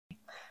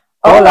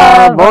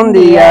Hola, bon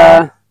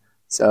dia.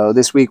 So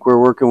this week we're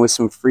working with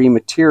some free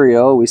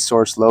material we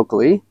sourced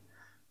locally.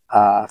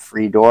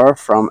 Free door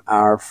from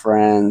our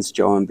friends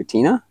Joe and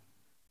Bettina,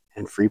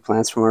 and free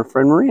plants from our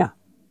friend Maria.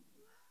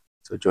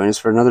 So join us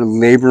for another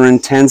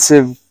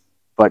labor-intensive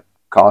but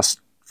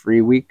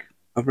cost-free week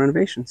of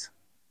renovations.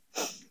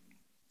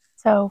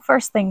 So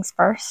first things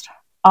first,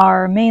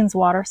 our mains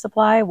water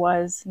supply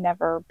was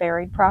never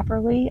buried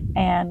properly,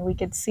 and we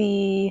could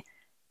see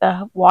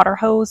the water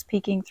hose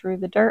peeking through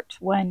the dirt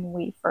when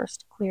we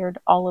first cleared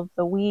all of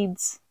the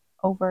weeds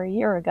over a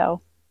year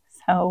ago.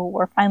 So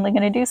we're finally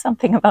going to do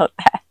something about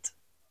that.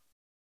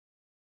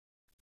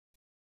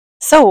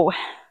 So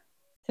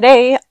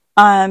today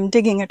I'm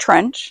digging a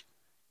trench.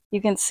 You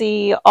can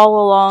see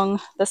all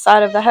along the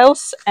side of the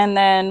house and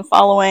then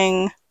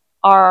following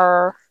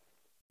our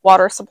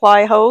water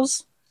supply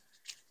hose.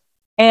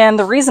 And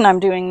the reason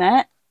I'm doing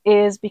that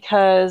is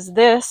because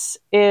this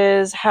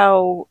is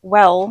how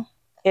well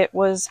it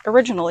was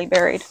originally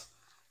buried.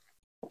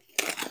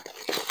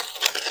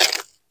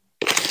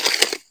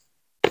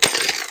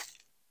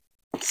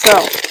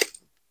 So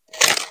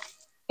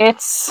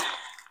it's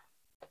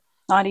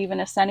not even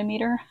a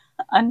centimeter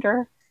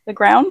under the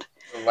ground.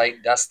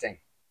 Light dusting.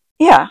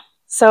 Yeah.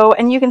 So,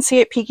 and you can see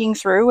it peeking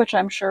through, which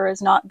I'm sure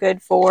is not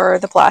good for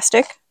the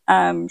plastic.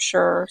 I'm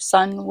sure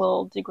sun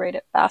will degrade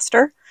it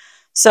faster.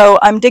 So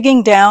I'm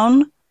digging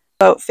down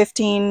about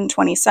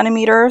 15-20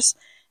 centimeters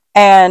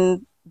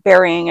and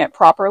burying it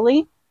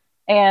properly.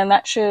 And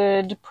that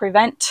should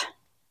prevent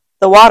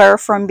the water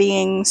from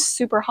being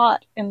super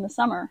hot in the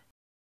summer.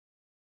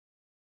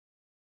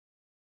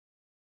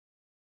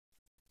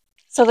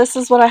 So this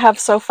is what I have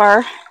so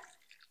far.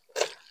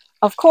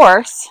 Of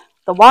course,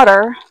 the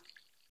water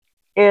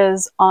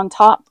is on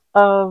top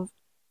of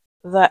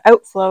the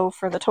outflow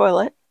for the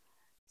toilet.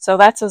 So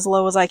that's as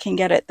low as I can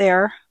get it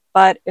there,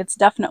 but it's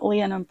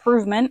definitely an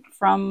improvement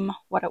from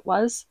what it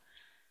was.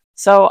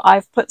 So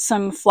I've put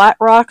some flat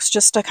rocks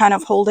just to kind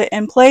of hold it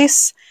in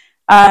place.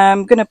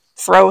 I'm going to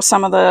throw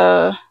some of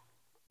the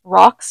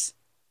rocks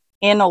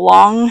in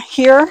along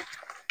here,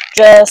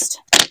 just,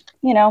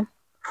 you know,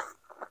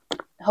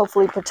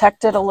 hopefully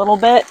protect it a little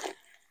bit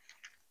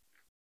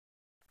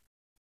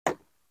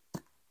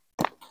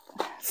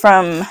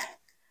from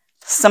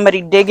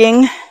somebody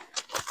digging,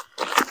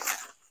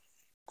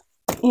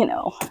 you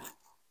know.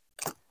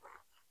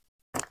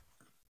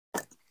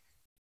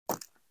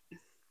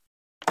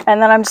 And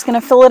then I'm just going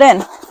to fill it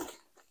in.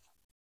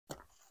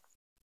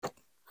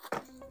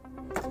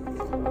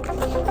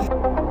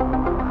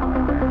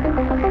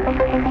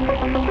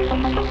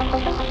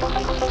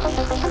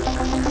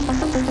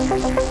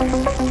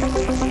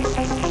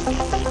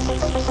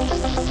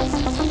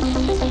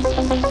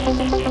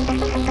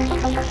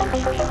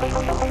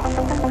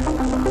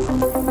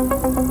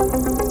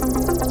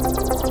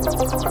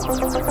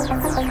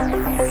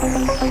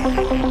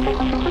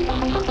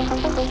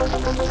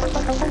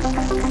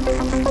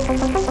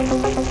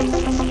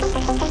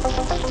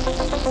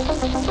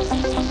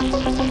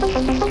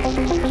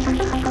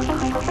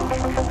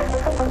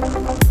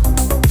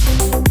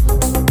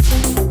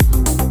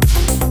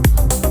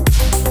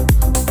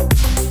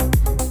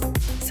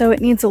 So it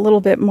needs a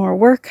little bit more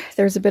work.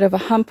 There's a bit of a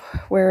hump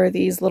where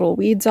these little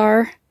weeds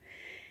are.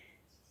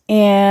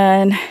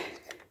 And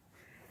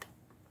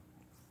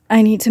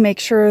I need to make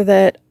sure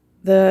that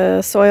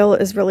the soil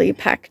is really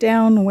packed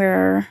down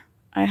where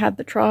I had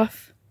the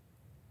trough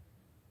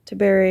to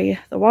bury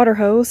the water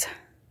hose.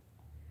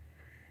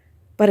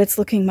 But it's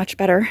looking much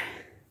better.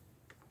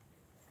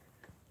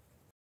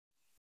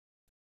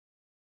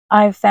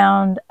 I've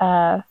found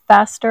a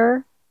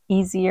faster,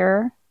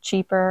 easier,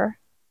 cheaper,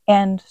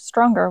 and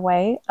stronger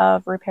way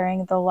of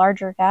repairing the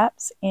larger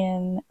gaps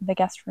in the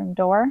guest room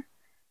door.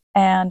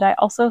 And I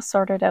also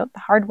sorted out the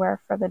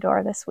hardware for the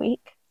door this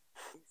week.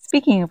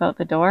 Speaking about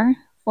the door,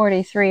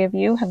 43 of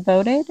you have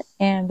voted,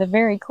 and the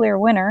very clear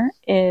winner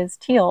is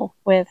teal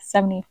with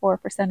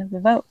 74% of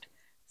the vote.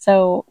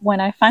 So when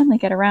I finally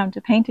get around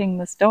to painting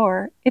this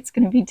door, it's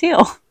going to be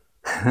teal.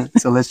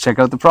 So let's check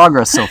out the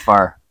progress so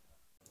far.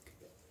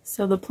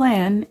 So the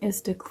plan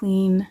is to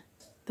clean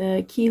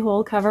the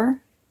keyhole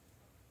cover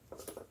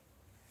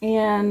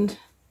and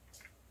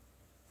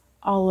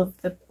all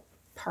of the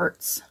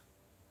parts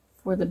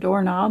for the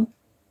doorknob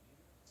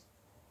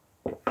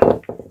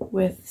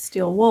with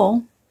steel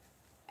wool,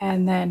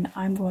 and then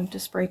I'm going to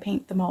spray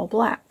paint them all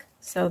black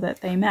so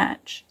that they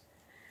match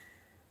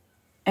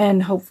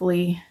and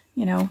hopefully,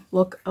 you know,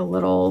 look a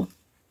little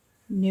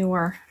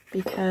newer,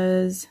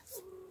 because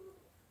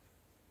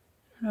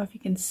I don't know if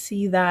you can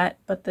see that,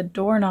 but the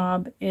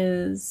doorknob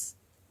is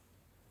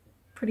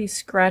pretty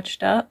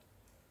scratched up,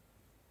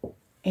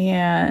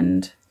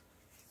 and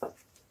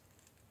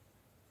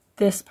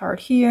this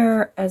part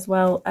here, as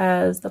well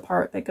as the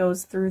part that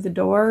goes through the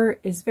door,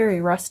 is very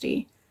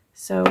rusty.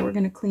 So we're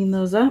going to clean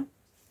those up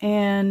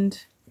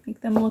and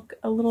make them look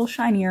a little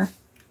shinier.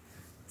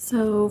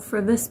 So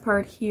for this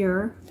part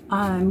here,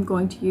 I'm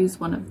going to use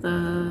one of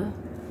the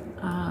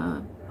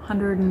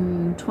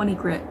 120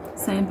 grit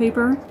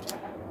sandpaper,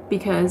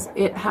 because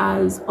it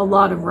has a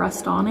lot of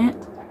rust on it.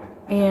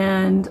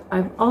 And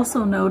I've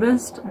also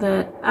noticed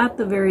that at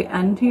the very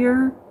end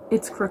here,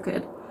 it's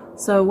crooked.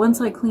 So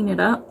once I clean it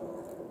up,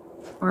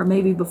 or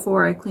maybe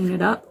before I clean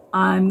it up,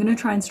 I'm gonna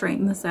try and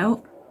straighten this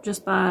out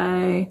just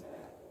by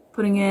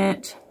putting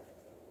it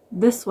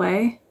this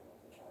way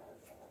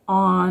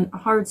on a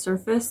hard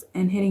surface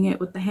and hitting it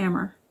with the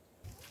hammer.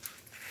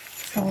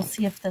 So we'll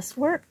see if this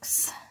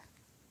works.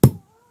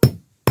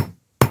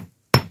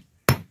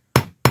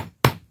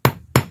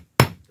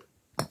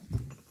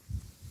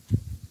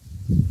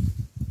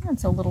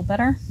 That's a little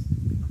better.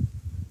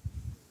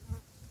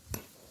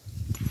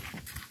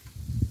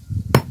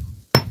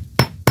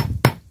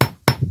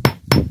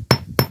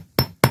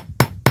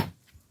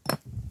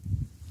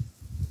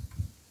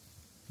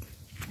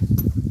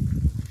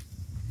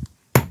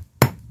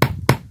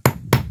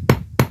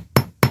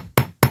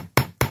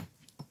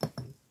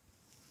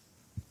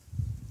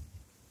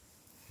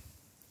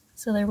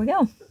 So there we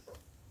go.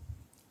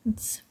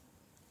 It's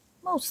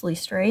mostly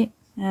straight.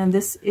 And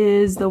this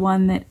is the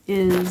one that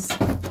is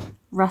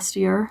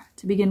rustier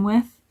to begin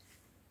with.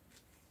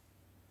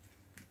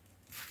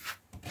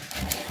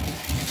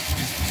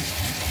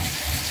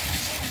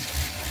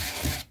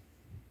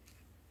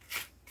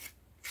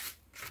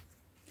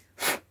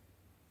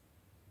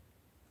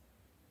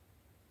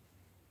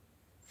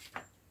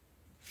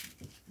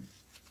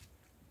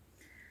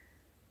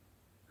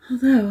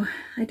 Although,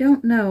 I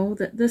don't know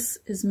that this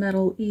is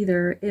metal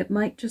either. It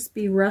might just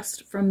be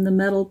rust from the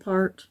metal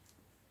part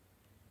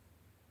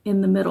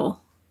in the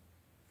middle.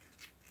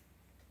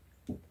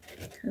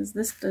 Because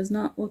this does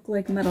not look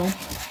like metal.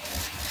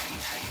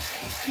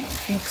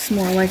 It looks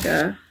more like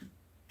a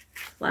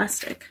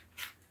plastic.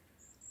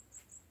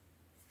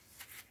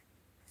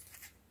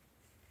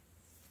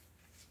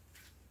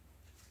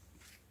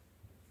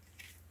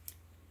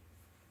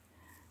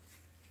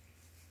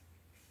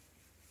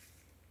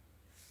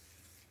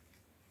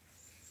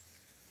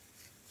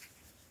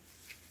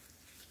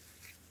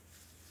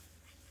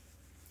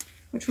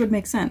 Which would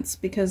make sense,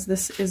 because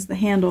this is the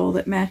handle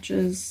that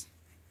matches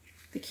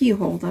the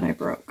keyhole that I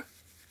broke.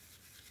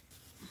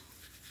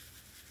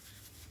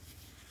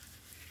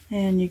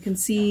 And you can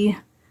see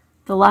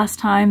the last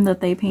time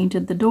that they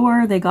painted the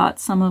door, they got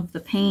some of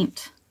the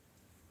paint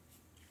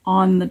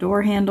on the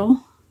door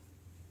handle,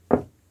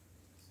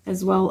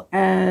 as well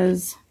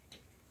as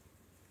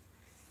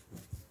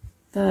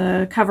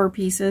the cover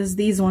pieces.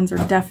 These ones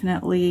are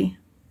definitely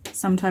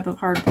some type of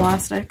hard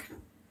plastic.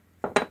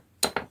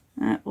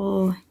 That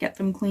will get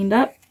them cleaned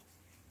up.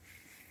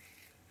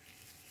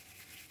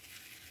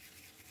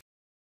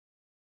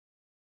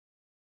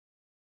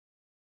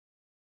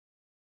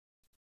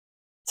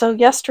 So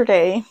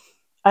yesterday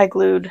I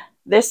glued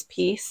this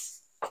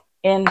piece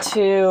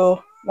into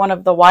one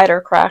of the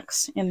wider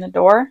cracks in the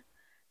door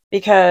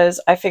because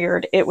I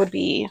figured it would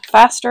be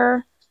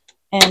faster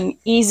and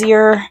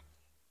easier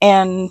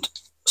and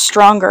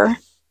stronger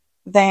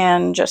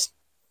than just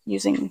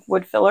using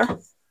wood filler.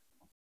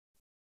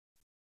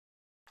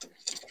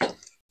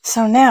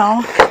 So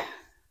now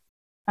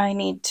I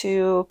need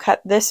to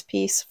cut this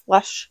piece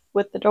flush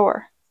with the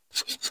door.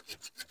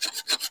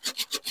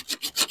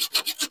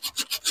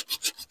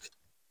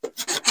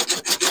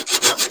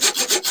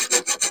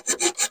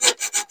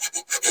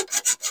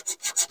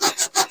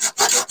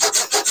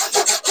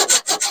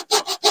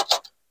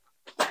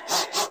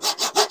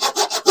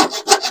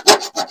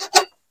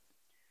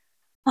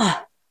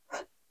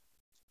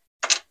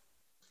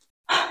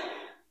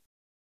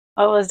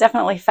 Well, it was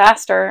definitely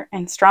faster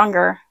and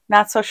stronger.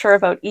 Not so sure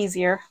about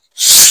easier.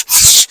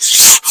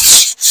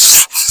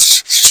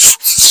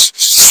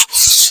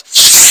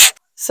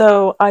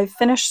 So I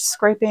finished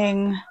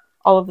scraping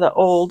all of the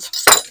old,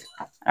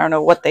 I don't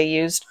know what they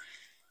used,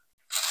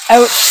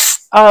 out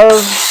of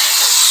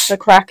the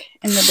crack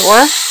in the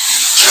door.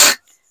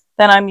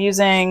 Then I'm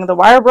using the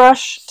wire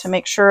brush to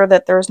make sure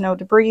that there's no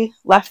debris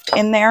left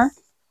in there.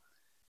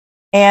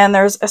 And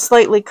there's a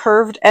slightly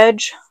curved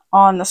edge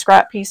on the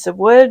scrap piece of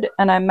wood,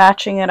 and I'm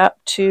matching it up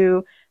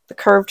to the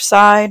curved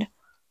side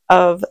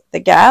of the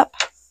gap.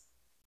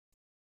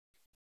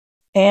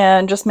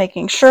 And just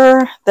making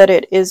sure that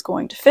it is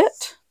going to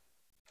fit.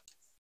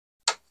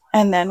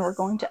 And then we're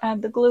going to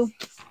add the glue.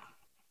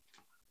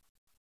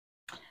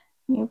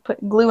 You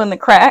put glue in the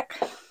crack.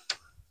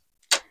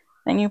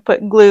 Then you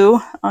put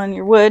glue on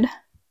your wood.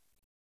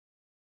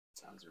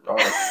 Sounds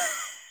erotic.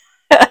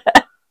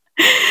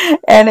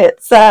 And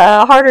it's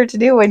harder to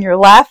do when you're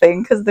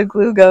laughing because the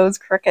glue goes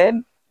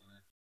crooked.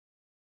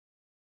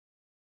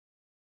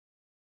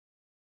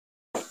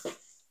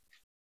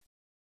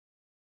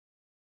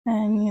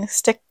 And you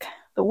stick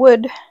the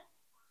wood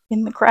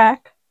in the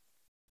crack.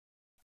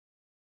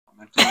 I'm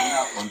not doing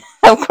that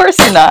one. Of course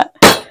you're not.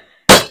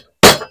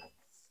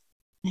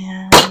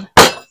 And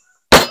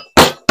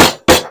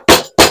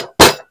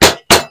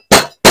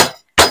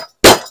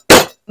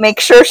make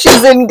sure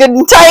she's in good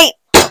and tight.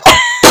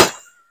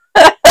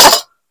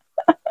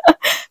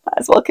 Might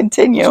as well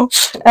continue.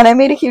 And I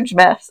made a huge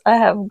mess. I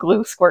have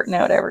glue squirting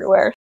out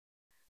everywhere.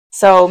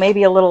 So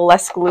maybe a little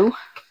less glue.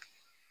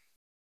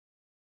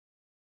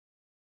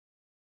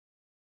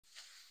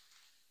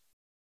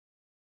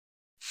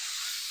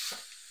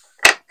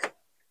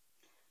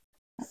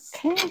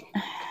 Okay.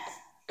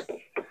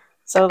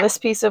 So this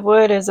piece of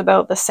wood is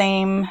about the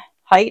same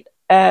height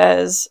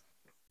as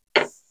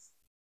the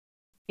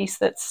piece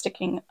that's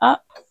sticking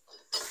up.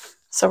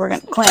 So we're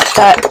going to clamp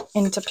that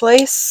into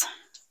place.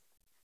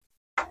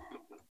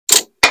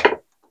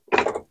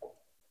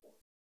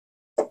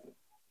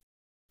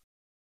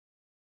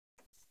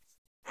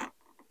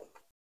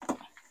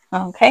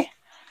 Okay,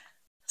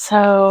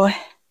 so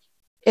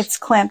it's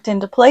clamped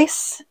into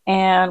place,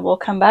 and we'll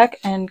come back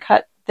and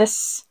cut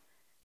this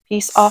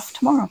piece off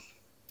tomorrow.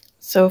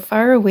 So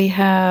far we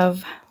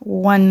have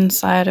one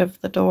side of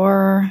the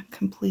door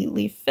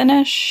completely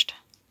finished.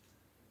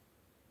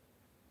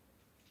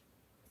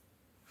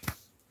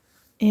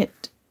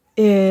 It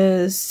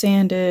is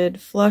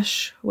sanded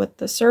flush with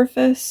the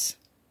surface.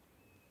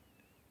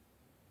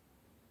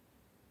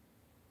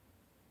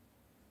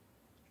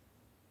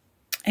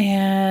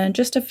 And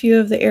just a few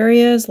of the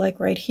areas, like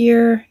right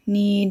here,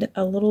 need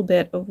a little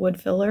bit of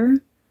wood filler,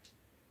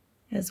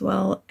 as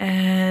well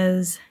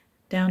as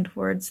down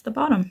towards the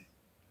bottom.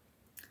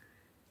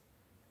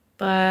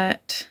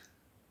 But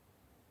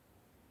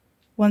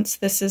once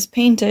this is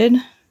painted,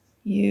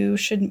 you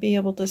shouldn't be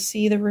able to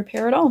see the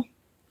repair at all.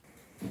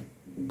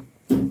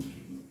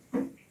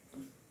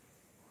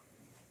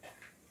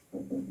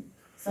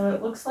 So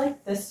it looks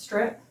like this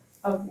strip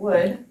of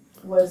wood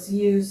was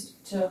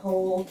used to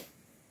hold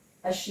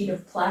a sheet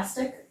of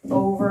plastic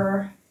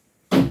over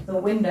the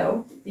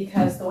window,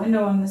 because the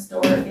window on this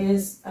door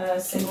is a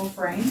single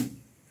frame.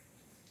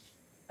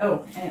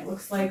 Oh, and it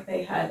looks like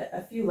they had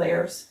a few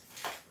layers.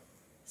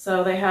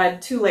 So they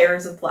had 2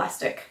 layers of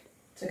plastic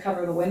to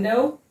cover the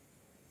window,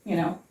 you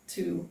know,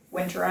 to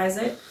winterize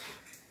it.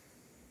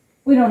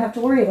 We don't have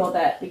to worry about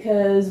that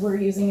because we're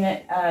using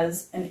it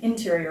as an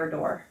interior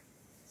door.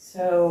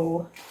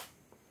 So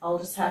I'll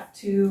just have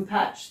to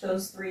patch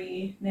those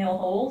 3 nail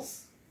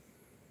holes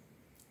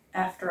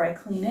after I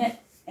clean it,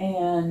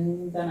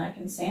 and then I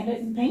can sand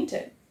it and paint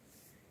it.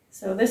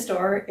 So this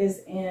door is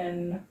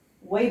in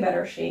way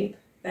better shape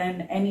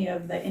than any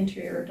of the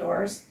interior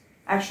doors.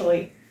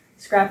 Actually,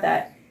 scrap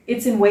that.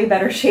 It's in way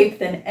better shape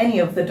than any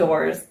of the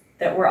doors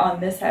that were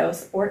on this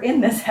house or in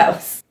this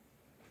house.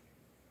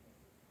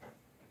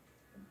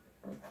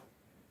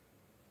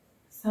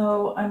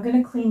 So I'm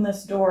going to clean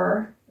this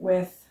door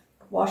with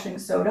washing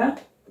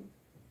soda,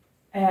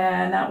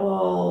 and that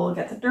will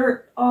get the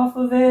dirt off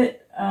of it.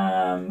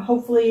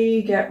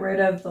 Hopefully get rid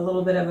of the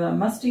little bit of a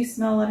musty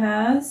smell it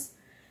has,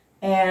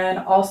 and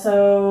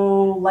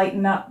also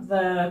lighten up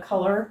the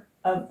color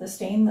of the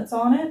stain that's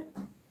on it.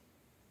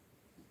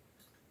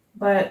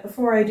 But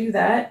before I do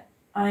that,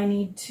 I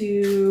need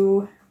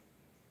to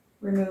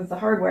remove the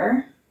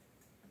hardware.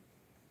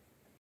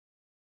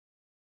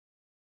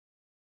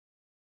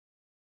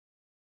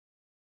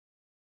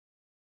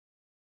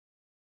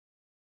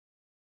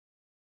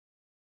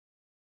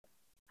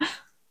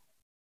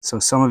 So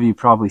some of you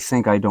probably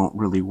think I don't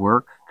really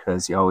work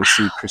because you always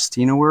see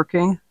Christina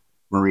working,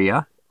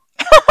 Maria.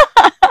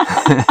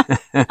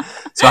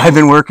 So I've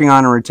been working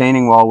on a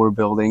retaining wall we're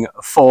building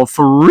for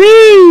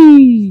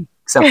free,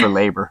 except for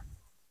labor.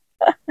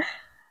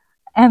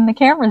 And the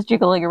camera's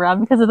jiggling around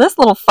because of this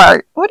little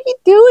fart. What are you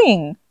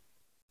doing?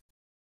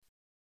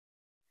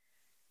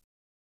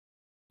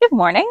 Good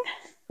morning.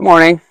 Good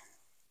morning.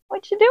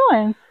 What you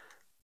doing?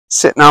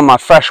 Sitting on my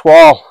fresh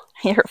wall.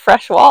 Your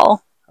fresh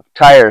wall. Of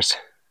tires.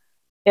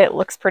 It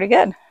looks pretty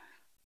good.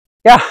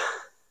 Yeah,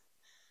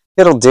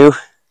 it'll do.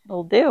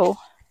 It'll do.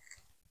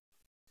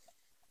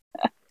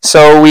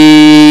 So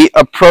we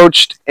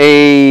approached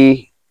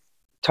a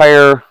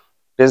tire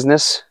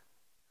business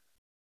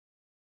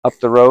up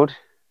the road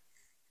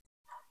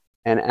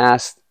and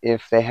asked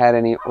if they had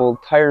any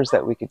old tires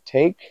that we could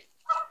take.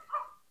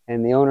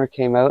 And the owner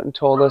came out and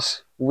told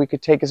us we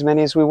could take as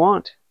many as we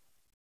want.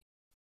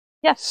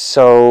 Yes.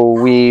 So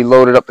we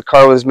loaded up the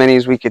car with as many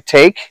as we could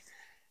take.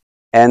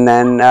 And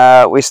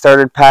then we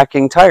started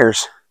packing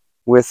tires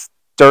with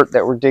dirt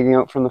that we're digging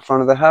out from the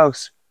front of the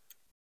house.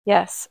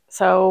 Yes.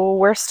 So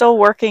we're still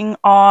working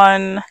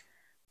on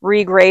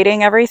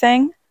regrading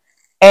everything.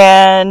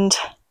 And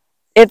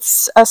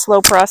it's a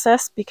slow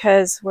process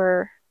because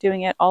we're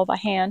doing it all by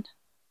hand.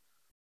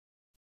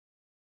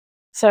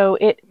 So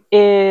it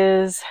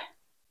is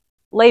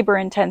labor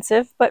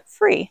intensive, but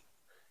free.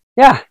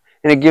 Yeah,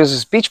 and it gives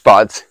us beach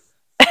bods.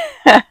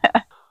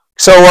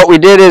 So what we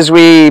did is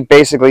we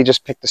basically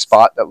just picked a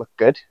spot that looked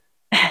good,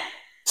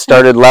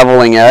 started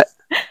leveling it,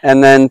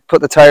 and then put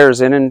the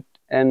tires in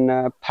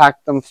and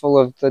packed them full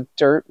of the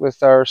dirt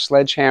with our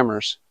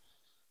sledgehammers.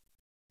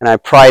 And I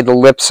pried the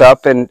lips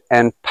up and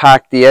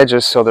packed the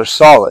edges so they're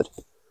solid.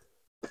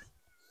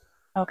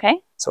 Okay.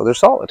 So they're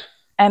solid.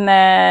 And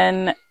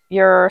then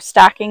you're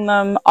stacking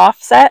them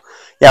offset?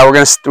 Yeah,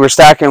 we're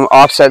stacking them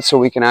offset so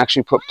we can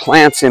actually put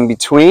plants in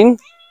between.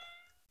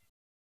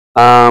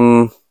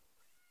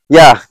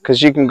 Yeah,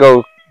 because you can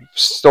go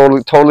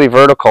totally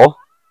vertical,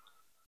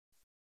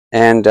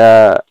 and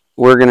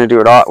we're going to do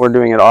it. We're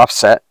doing it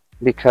offset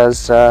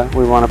because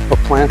we want to put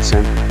plants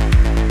in.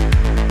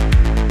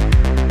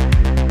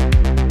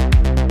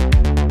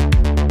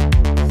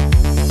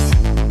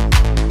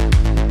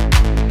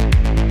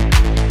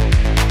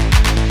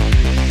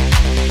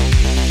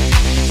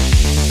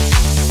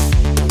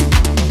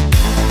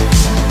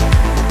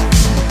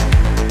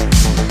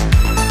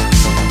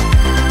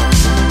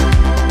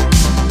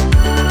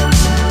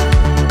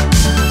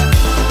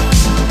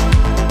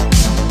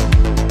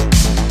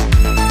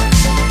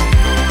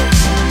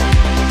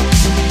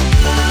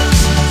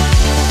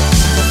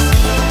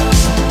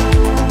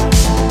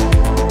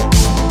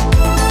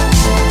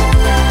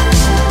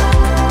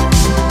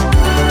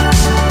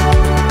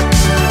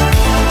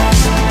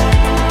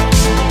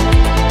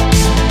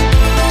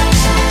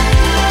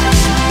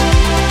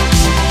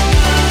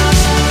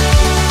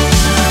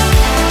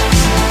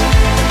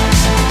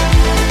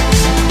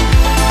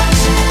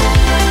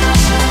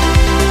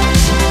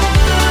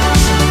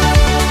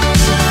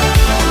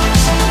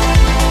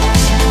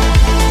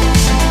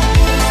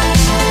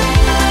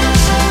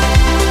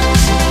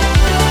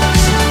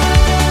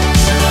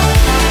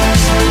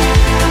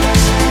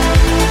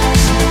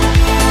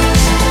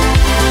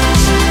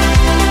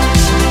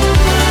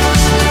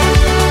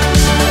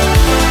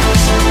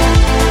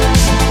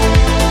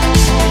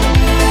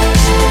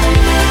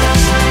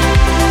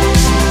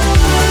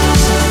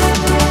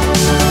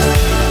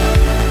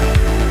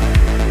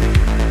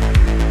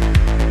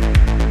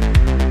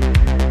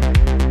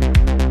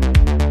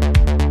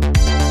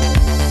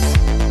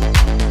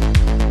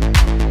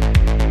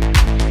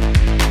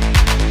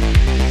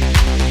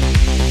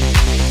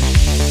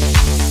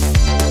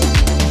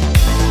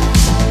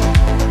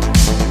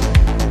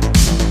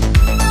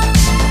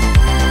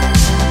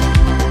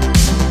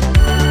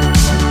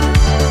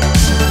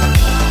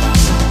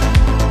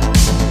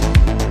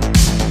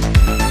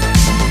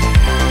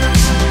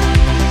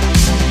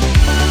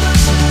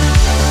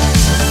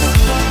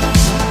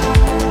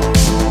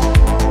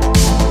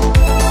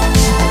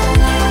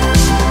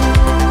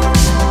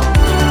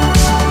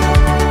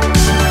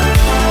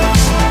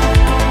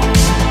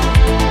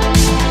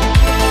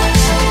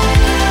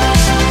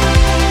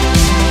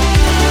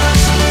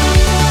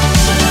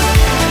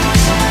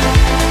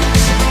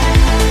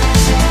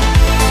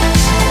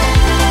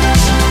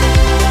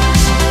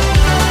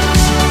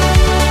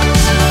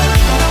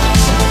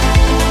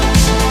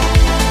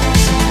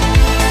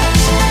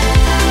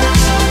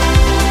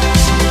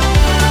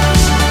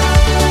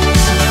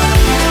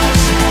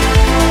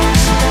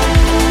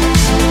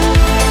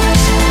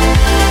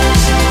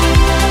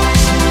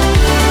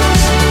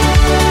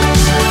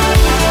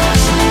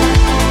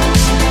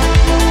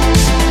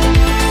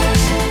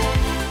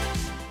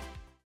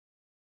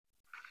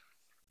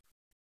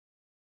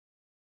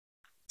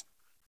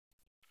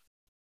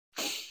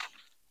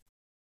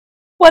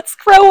 What's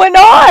growing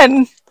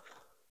on?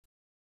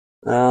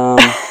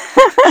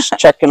 Just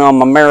checking on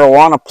my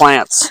marijuana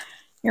plants.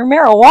 Your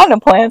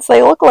marijuana plants,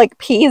 they look like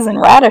peas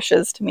and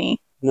radishes to me.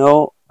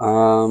 No,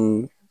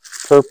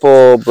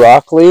 purple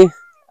broccoli.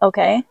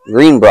 Okay.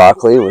 Green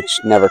broccoli, which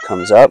never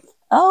comes up.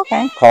 Oh,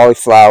 okay.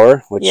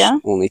 Cauliflower, which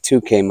only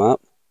 2 came up.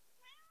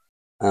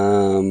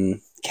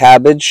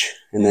 Cabbage,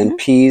 and then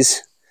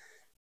peas.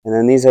 And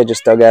then these I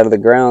just dug out of the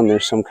ground.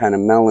 There's some kind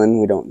of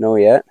melon. We don't know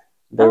yet.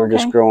 They were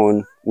just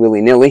growing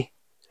willy-nilly.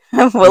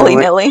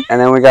 Willy-nilly.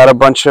 And then we got a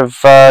bunch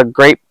of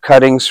grape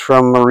cuttings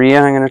from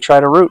Maria. I'm going to try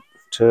to root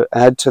to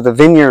add to the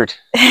vineyard.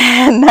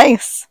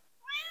 Nice.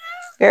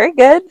 Very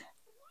good.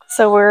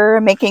 So we're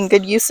making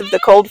good use of the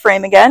cold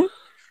frame again.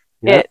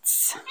 Yep.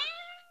 It's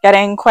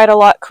getting quite a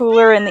lot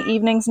cooler in the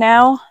evenings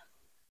now.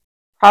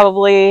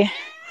 Probably,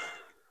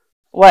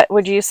 what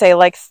would you say,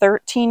 like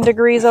 13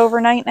 degrees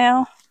overnight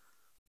now?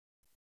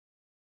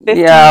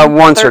 15, yeah,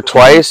 once 13? Or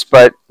twice,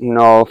 but you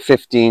know,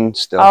 15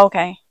 still. Oh,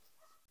 okay.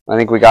 I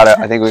think we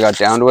got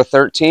down to a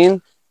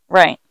 13.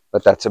 Right.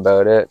 But that's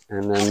about it.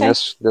 And then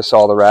this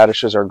all the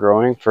radishes are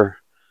growing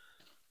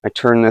I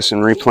turned this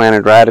and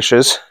replanted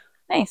radishes.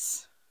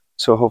 Nice.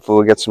 So hopefully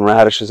we'll get some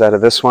radishes out of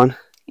this one.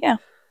 Yeah.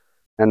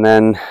 And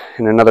then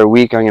in another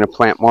week, I'm going to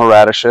plant more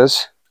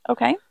radishes.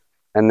 Okay.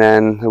 And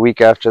then the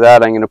week after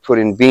that, I'm going to put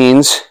in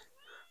beans.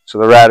 So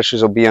the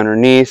radishes will be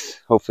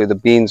underneath. Hopefully the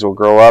beans will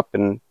grow up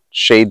and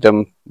shade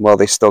them while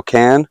they still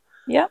can.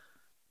 Yep.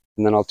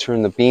 And then I'll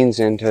turn the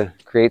beans in to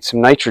create some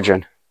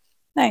nitrogen.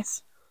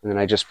 Nice. And then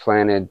I just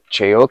planted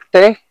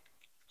chayote.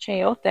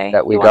 Chayote.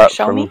 That we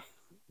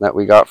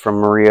got from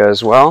Maria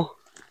as well.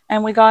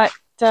 And we got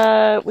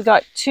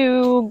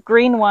 2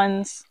 green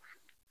ones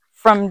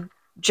from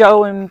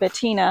Joe and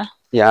Bettina.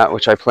 Yeah,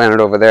 which I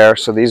planted over there.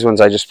 So these ones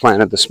I just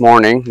planted this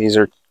morning. These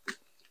are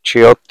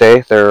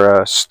chayote.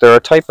 They're a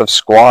type of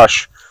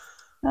squash.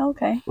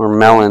 Okay. Or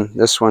melon.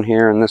 This one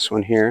here and this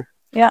one here.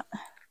 Yeah.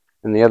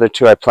 And the other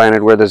 2 I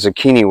planted where the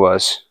zucchini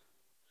was.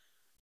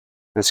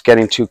 It's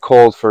getting too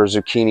cold for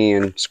zucchini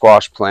and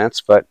squash plants,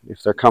 but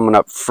if they're coming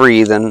up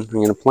free, then I'm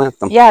going to plant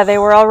them. Yeah, they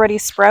were already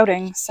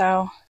sprouting,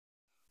 so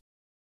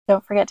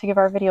don't forget to give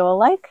our video a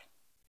like,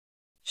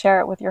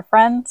 share it with your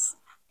friends,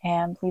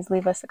 and please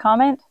leave us a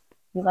comment.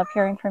 We love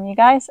hearing from you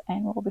guys,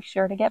 and we'll be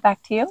sure to get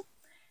back to you.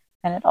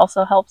 And it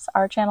also helps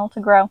our channel to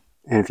grow.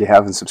 And if you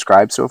haven't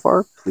subscribed so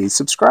far, please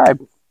subscribe.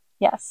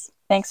 Yes.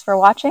 Thanks for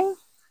watching.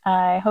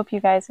 I hope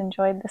you guys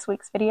enjoyed this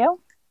week's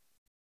video.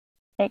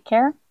 Take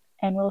care,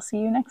 and we'll see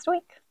you next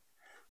week.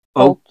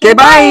 Okay,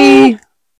 bye!